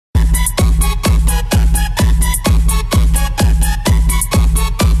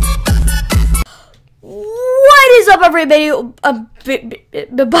everybody,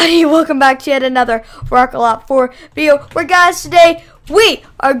 buddy, welcome back to yet another Rock a Lot 4 video, where guys, today we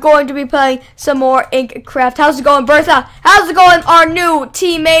are going to be playing some more InkCraft. How's it going, Bertha? How's it going, our new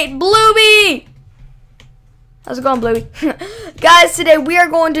teammate, Bluey? How's it going, Bluey? Guys, today we are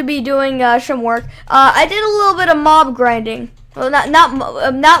going to be doing some work. I did a little bit of mob grinding. Well,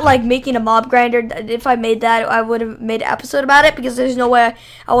 not like making a mob grinder. If I made that, I would have made an episode about it, because there's no way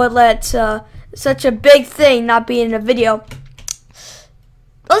I would let such a big thing not be in a video.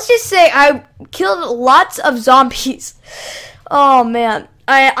 Let's just say I killed lots of zombies. Oh man,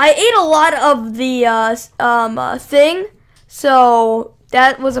 I ate a lot of the thing, so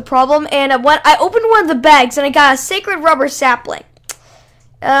that was a problem. And when I opened one of the bags, and I got a sacred rubber sapling.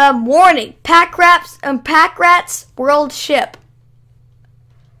 Warning: pack rats world ship.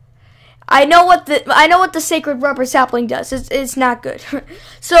 I know what the sacred rubber sapling does. It's not good.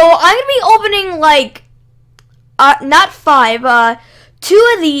 So I'm gonna be opening like not 5,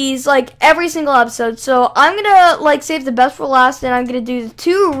 2 of these like every single episode. So I'm gonna like save the best for last, and I'm gonna do the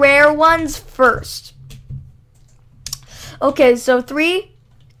 2 rare ones first. Okay, so 3,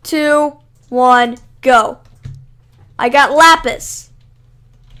 2, 1, go. I got lapis.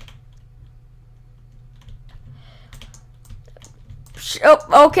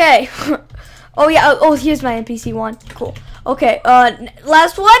 Oh, okay. Oh yeah. Oh, here's my NPC one. Cool. Okay.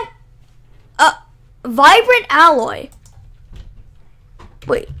 Last one. Vibrant alloy.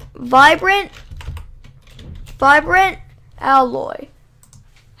 Wait. Vibrant alloy.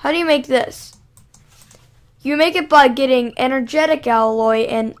 How do you make this? You make it by getting energetic alloy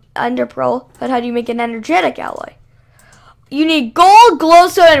and underpearl. But how do you make an energetic alloy? You need gold,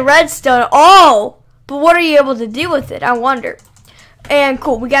 glowstone, and redstone. Oh, but what are you able to do with it? I wonder. And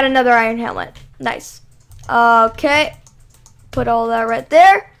cool, we got another iron helmet. Nice. Okay. Put all that right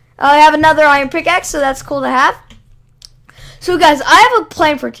there. I have another iron pickaxe, so that's cool to have. So guys, I have a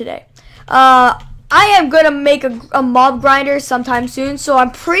plan for today. I am going to make a mob grinder sometime soon, so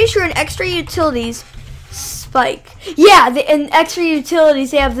I'm pretty sure in extra utilities spike. Yeah, in extra utilities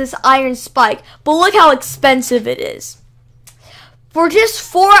they have this iron spike, but look how expensive it is. For just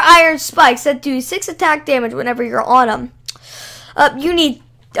 4 iron spikes that do 6 attack damage whenever you're on them. You need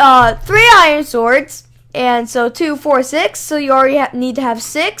 3 iron swords, and so 2, 4, 6. So you already need to have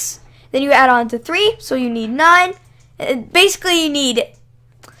 6. Then you add on to 3, so you need 9. And basically, you need it.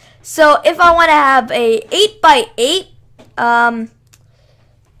 So if I want to have a 8x8,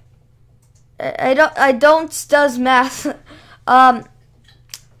 I don't does math.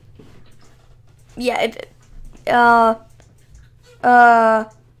 Yeah.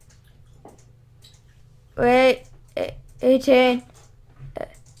 Wait. 18,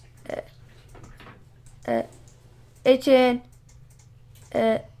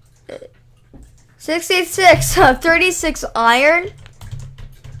 66, 36 iron.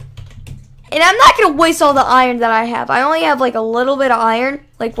 And I'm not gonna waste all the iron that I have. I only have like a little bit of iron.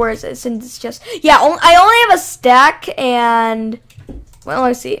 Like, where is it? Since it's just, yeah, I only have a stack, and well,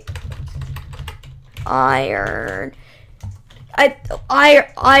 let's see. Iron.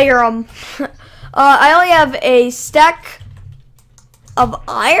 Iron. I only have a stack of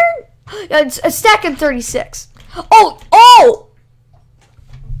iron? It's a stack of 36. Oh!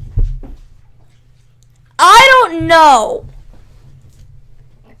 I don't know.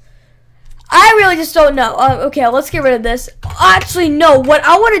 I really just don't know. Okay, let's get rid of this. Actually, no. What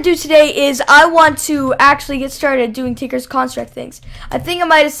I want to do today is I want to actually get started doing Tinker's Construct things. I think I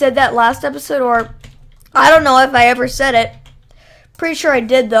might have said that last episode, or I don't know if I ever said it. Pretty sure I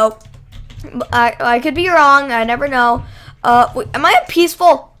did, though. I could be wrong. I never know. Wait, am I in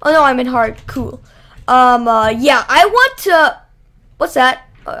peaceful? Oh no, I'm in hard. Cool. Yeah, I want to. What's that?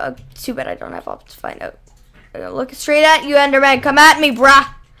 Too bad I don't have options to find out. Look straight at you, Enderman. Come at me,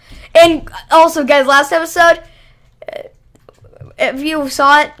 brah. And also, guys, last episode, if you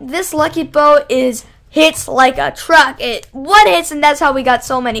saw it, this lucky bow hits like a truck. It one hits, and that's how we got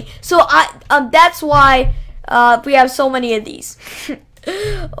so many. So that's why we have so many of these.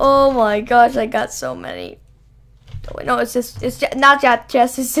 Oh my gosh, I got so many. Oh, no, it's just not that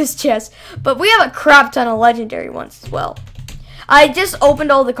chest, it's this chest. But we have a crap ton of legendary ones as well. I just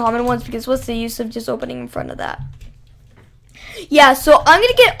opened all the common ones, because what's the use of just opening in front of that? Yeah, so I'm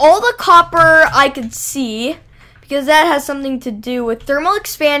gonna get all the copper I could see, because that has something to do with thermal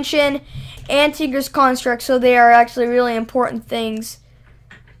expansion and Tinker's Construct. So they are actually really important things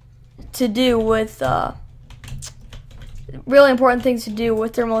to do with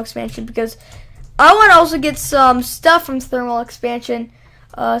thermal expansion, because I want to also get some stuff from thermal expansion,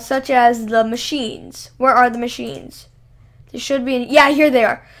 such as the machines. Where are the machines? They should be in, yeah, here they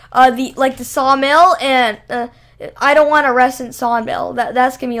are. The sawmill and I don't want a resident sawmill.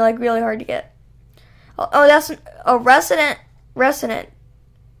 That's gonna be like really hard to get. Oh, that's a resident.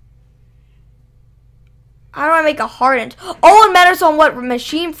 How do I make a hardened? Oh, it matters on what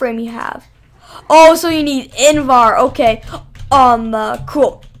machine frame you have. Oh, so you need Invar. Okay.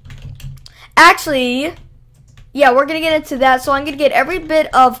 Cool. Actually, yeah, we're gonna get into that. So I'm gonna get every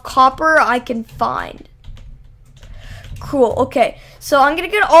bit of copper I can find. Cool. Okay. So I'm gonna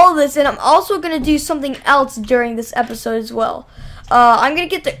get all of this, and I'm also gonna do something else during this episode as well. I'm gonna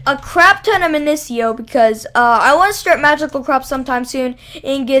get a crap ton of Minicio because I want to start magical crops sometime soon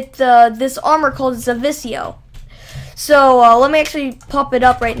and get this armor called Zivicio. So let me actually pop it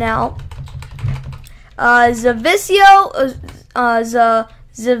up right now. Zivicio, how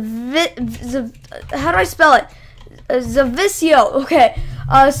do I spell it? Zivicio. Okay.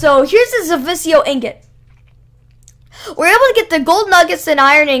 So here's the Zivicio ingot. We're able to get the gold nuggets and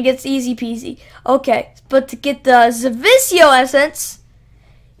iron ingots easy peasy. Okay, but to get the Zivicio essence,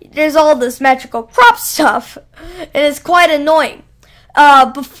 there's all this magical crop stuff, and it's quite annoying.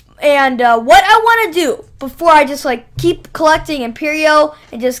 What I want to do before I just like keep collecting Imperio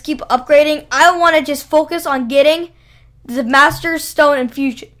and just keep upgrading, I want to just focus on getting the Master Stone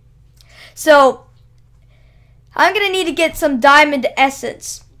Infusion. So I'm gonna need to get some diamond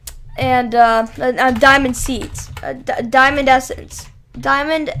essence and diamond seeds,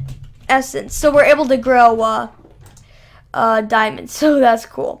 diamond essence. So we're able to grow diamonds. So that's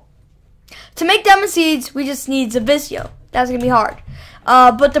cool. To make diamond seeds, we just need Zivicio. That's gonna be hard.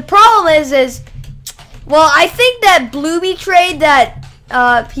 But the problem is, well, I think that Blueby trade that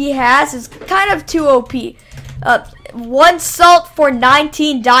he has is kind of too OP. 1 salt for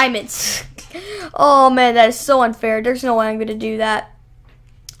 19 diamonds. Oh man, that is so unfair. There's no way I'm gonna do that.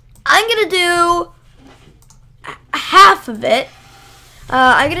 I'm gonna do half of it.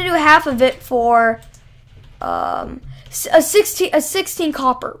 I'm gonna do half of it for a 16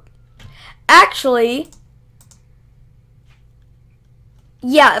 copper. Actually,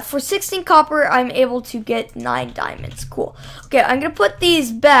 yeah, for 16 copper, I'm able to get 9 diamonds. Cool. Okay, I'm gonna put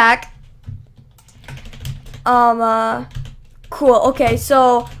these back. Cool. Okay,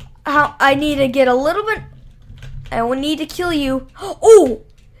 so I need to get a little bit. I will need to kill you. Oh,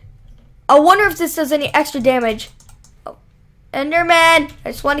 I wonder if this does any extra damage. Oh, Enderman,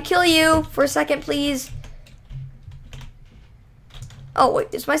 I just want to kill you for a second, please. Oh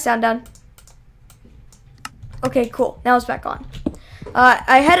wait, is my sound down? Okay, cool. Now it's back on.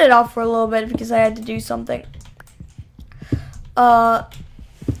 I had it off for a little bit because I had to do something.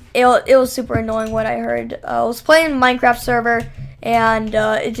 It was super annoying what I heard. I was playing Minecraft server and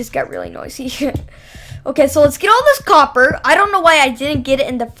it just got really noisy. Okay, so let's get all this copper. I don't know why I didn't get it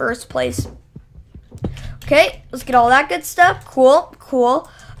in the first place. Okay, let's get all that good stuff. Cool, cool.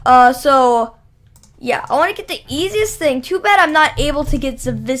 So yeah, I want to get the easiest thing. Too bad I'm not able to get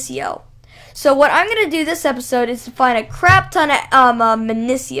Zivicio. So what I'm gonna do this episode is to find a crap ton of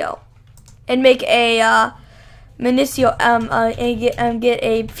Minicio and make a Minicio and get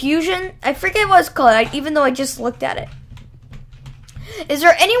a fusion. I forget what it's called, even though I just looked at it. Is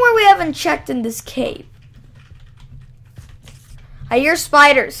there anywhere we haven't checked in this cave? I hear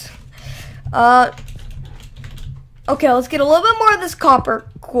spiders. Okay, let's get a little bit more of this copper.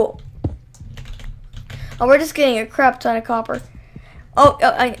 Cool. Oh, we're just getting a crap ton of copper. Oh,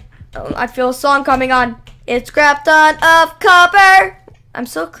 I feel a song coming on. It's crap ton of copper. I'm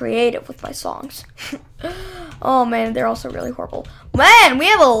so creative with my songs. Oh man, they're also really horrible. Man, we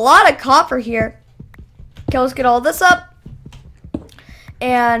have a lot of copper here. Okay, let's get all this up.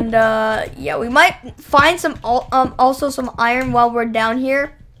 And yeah, we might find some also some iron while we're down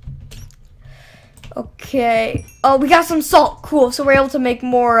here. Okay. Oh, we got some salt. Cool. So we're able to make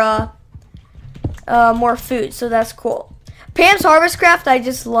more food. So that's cool. Pam's Harvest Craft, I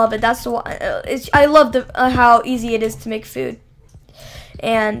just love it. That's the one. I love how easy it is to make food.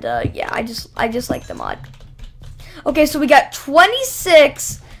 And yeah, I just like the mod. Okay, so we got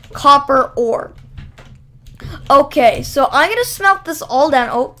 26 copper ore. Okay, so I'm gonna smelt this all down.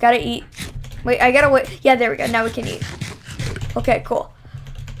 Oh, gotta eat. Wait, I gotta wait. Yeah, there we go. Now we can eat. Okay, cool.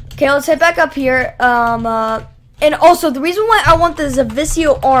 Okay, let's head back up here. And also the reason why I want the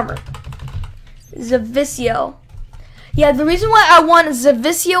Zivicio armor. Zivicio. Yeah, the reason why I want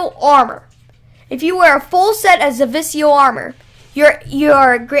Zivicio armor. If you wear a full set of Zivicio armor, you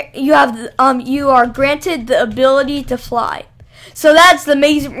are granted the ability to fly. So that's the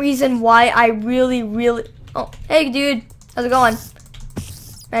main reason why I really. Oh, hey dude, how's it going?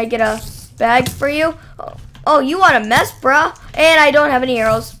 May I get a bag for you? Oh, you want a mess, bruh? And I don't have any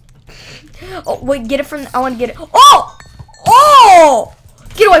arrows. Oh, wait, get it from. I want to get it. Oh!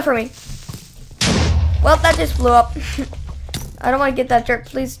 Get away from me. Well, that just blew up. I don't want to get that dirt,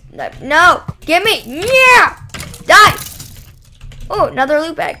 please. No, give me. Yeah, die. Oh, another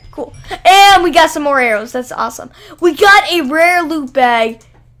loot bag. Cool. And we got some more arrows. That's awesome. We got a rare loot bag.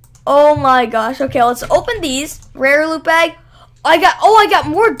 Oh my gosh. Okay, let's open these. Rare loot bag. I got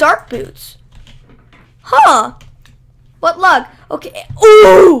more dark boots. Huh. What luck. Okay.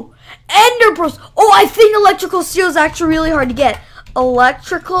 Ooh, ender pearls. Oh, I think electrical steel is actually really hard to get.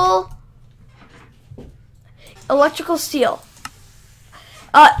 Electrical steel.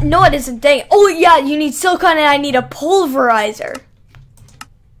 No, it isn't. Dang. Oh, yeah, you need silicon and I need a pulverizer.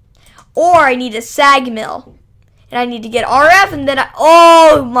 Or I need a sag mill. And I need to get RF and then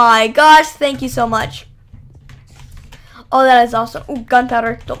oh my gosh, thank you so much. Oh, that is awesome. Ooh,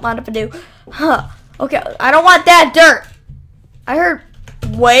 gunpowder. Don't mind if I do. Huh. Okay, I don't want that dirt. I heard,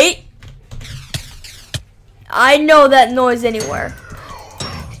 wait. I know that noise anywhere.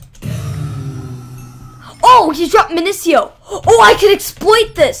 Oh, he dropped Minicio. Oh, I can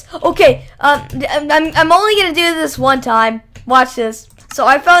exploit this. Okay, I'm only gonna do this one time. Watch this. So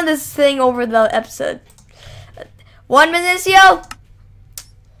I found this thing over the episode. 1 Minicio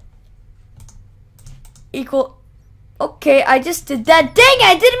equal. Okay, I just did that. Dang,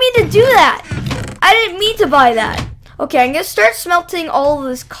 I didn't mean to do that. I didn't mean to buy that. Okay, I'm gonna start smelting all of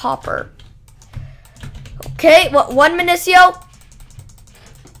this copper. Okay, what? 1 Minicio.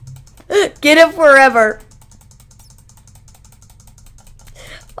 Get it forever.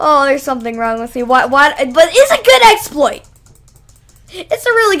 Oh, there's something wrong with me. What? But it's a good exploit. It's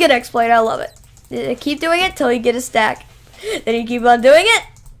a really good exploit. I love it. Keep doing it till you get a stack. Then you keep on doing it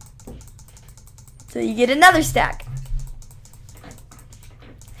till you get another stack.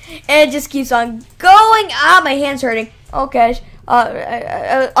 And it just keeps on going. Ah, my hand's hurting. Okay.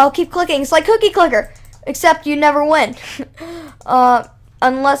 I'll keep clicking. It's like Cookie Clicker. Except you never win.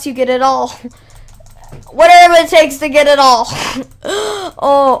 Unless you get it all. Whatever it takes to get it all.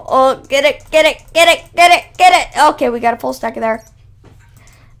 Oh, get it. Okay, we got a full stack of there.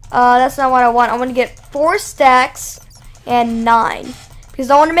 That's not what I want. I want to get 4 stacks and 9. Because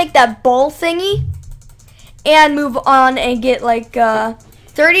I want to make that bowl thingy. And move on and get like 32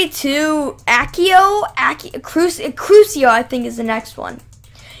 Accio. Crucio, I think, is the next one.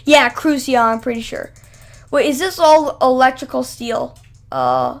 Yeah, Crucio, I'm pretty sure. Wait, is this all electrical steel?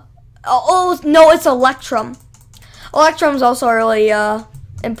 Oh, no, it's Electrum. Electrum is also a really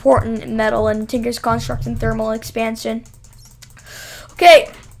important metal in Tinker's Construct and Thermal Expansion. Okay,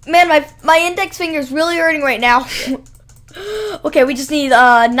 man, my index finger is really hurting right now. Okay, we just need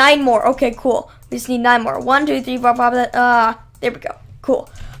 9 more. Okay, cool. We just need 9 more. 1, 2, 3, 4, 5. There we go. Cool.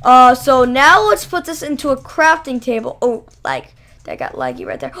 So now let's put this into a crafting table. Oh, like that got laggy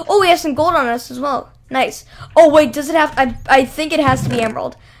right there. Oh, we have some gold on us as well. Nice. Oh wait, does it have? I think it has to be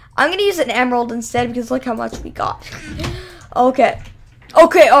emerald. I'm gonna use an emerald instead because look how much we got. Okay.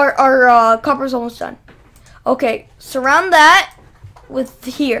 Okay, our copper's almost done. Okay, surround that with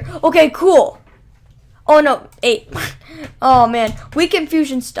here. Okay, cool. Oh no, 8. Oh man, weakened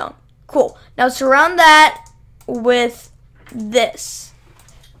fusion stone. Cool. Now surround that with this.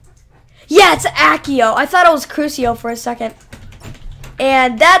 Yeah, it's Accio. I thought it was Crucio for a second.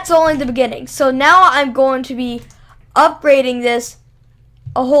 And that's only the beginning. So now I'm going to be upgrading this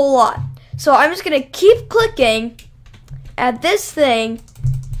a whole lot. So I'm just going to keep clicking at this thing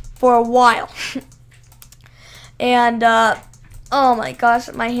for a while. And, oh my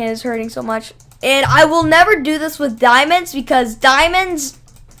gosh, my hand is hurting so much. And I will never do this with diamonds because diamonds,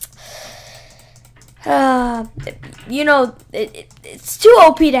 you know, it's too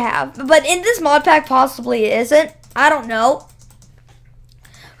OP to have. But in this mod pack, possibly it isn't. I don't know.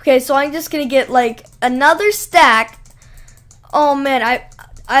 Okay, so I'm just gonna get like another stack. Oh man,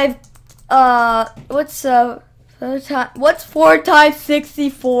 what's 4 times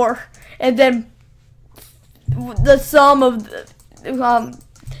 64? And then the sum of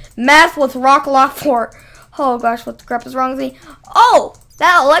math with rock 4. Oh gosh, what the crap is wrong with me? Oh,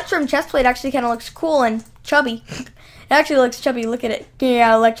 that Electrum chestplate actually kind of looks cool and chubby. It actually looks chubby. Look at it.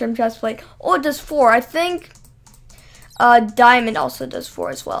 Yeah, Electrum chestplate. Oh, it does 4. I think. Diamond also does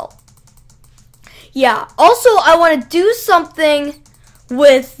 4 as well. Yeah. Also, I want to do something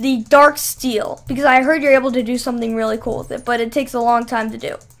with the dark steel because I heard you're able to do something really cool with it, but it takes a long time to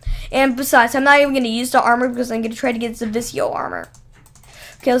do. And besides, I'm not even going to use the armor because I'm going to try to get Zivicio armor.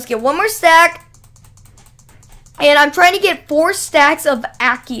 Okay, let's get 1 more stack. And I'm trying to get 4 stacks of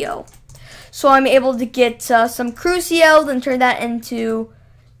Accio. So I'm able to get some Crucio, then turn that into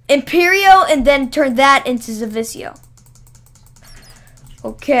Imperio, and then turn that into Zivicio.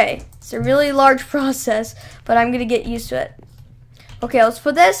 Okay, it's a really large process, but I'm gonna get used to it. Okay, let's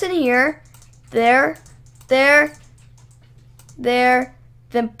put this in here, there, there, there,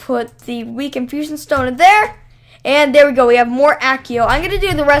 then put the weak infusion stone in there, and there we go. We have more Accio. I'm gonna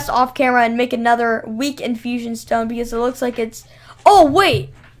do the rest off camera and make another weak infusion stone because it looks like it's. Oh wait,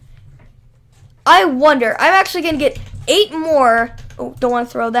 I wonder. I'm actually gonna get 8 more. Oh, don't want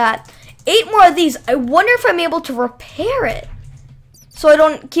to throw that. 8 more of these. I wonder if I'm able to repair it, so I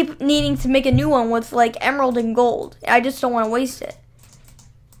don't keep needing to make a new one with like emerald and gold. I just don't want to waste it.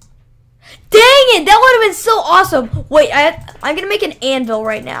 Dang it! That would have been so awesome. Wait, I'm gonna make an anvil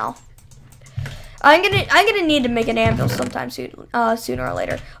right now. I'm gonna need to make an anvil sometime soon, sooner or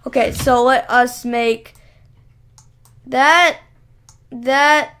later. Okay, so let us make that,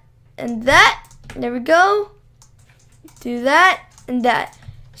 that, and that. There we go. Do that and that.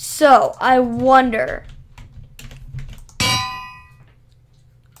 So I wonder.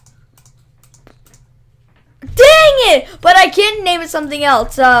 Dang it! But I can't name it something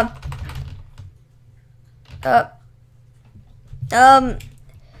else. Wait,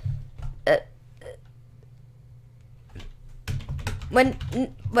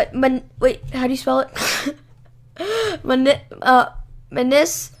 how do you spell it?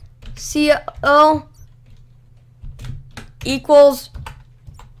 Minicio equals,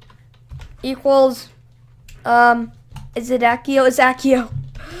 is it Accio? It's Accio.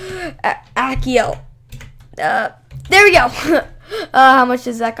 Accio. There we go. How much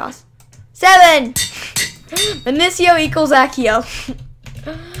does that cost? 7. Minicio equals Accio.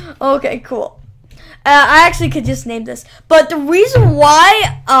 Okay, cool. I actually could just name this, but the reason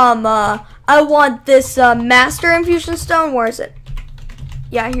why I want this master infusion stone. Where is it?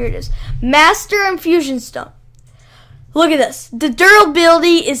 Yeah, here it is. Master infusion stone. Look at this. The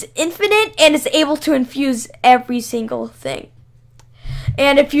durability is infinite and it's able to infuse every single thing.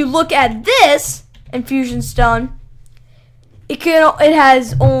 And if you look at this infusion stone, it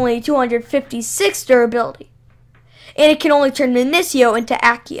has only 256 durability, and it can only turn Minicio into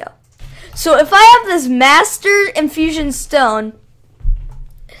Accio. So if I have this master infusion stone,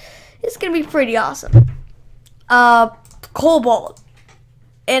 it's gonna be pretty awesome. Cobalt,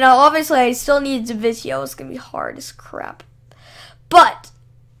 and obviously I still need Zivicio. It's gonna be hard as crap, but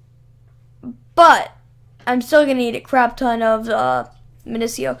I'm still gonna need a crap ton of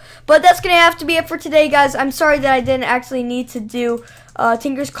Minicio. But that's gonna have to be it for today, guys. I'm sorry that I didn't actually need to do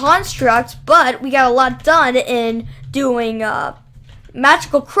Tinker's Construct, but we got a lot done in doing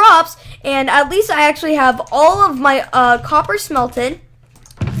magical crops, and at least I actually have all of my copper smelted.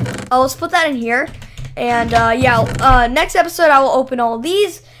 Let's put that in here, and yeah, next episode I will open all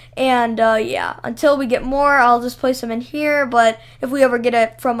these, and yeah, until we get more, I'll just place them in here. But if we ever get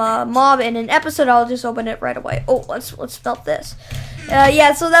it from a mob in an episode, I'll just open it right away. Oh, let's smelt this.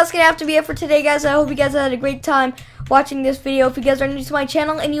 Yeah, so that's gonna have to be it for today, guys. I hope you guys had a great time watching this video. If you guys are new to my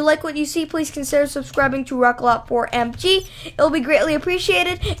channel and you like what you see, please consider subscribing to Rockalot4MG. It'll be greatly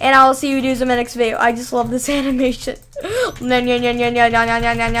appreciated, and I will see you dudes in my next video. I just love this animation.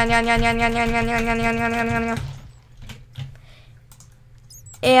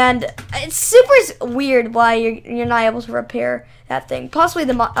 And it's super weird why you're not able to repair that thing. Possibly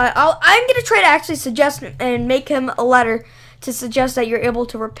I'm gonna try to actually suggest and make him a letter to suggest that you're able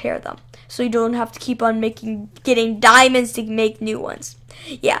to repair them, so you don't have to keep on getting diamonds to make new ones.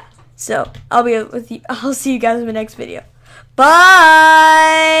 Yeah, so I'll see you guys in the next video.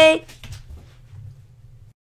 Bye!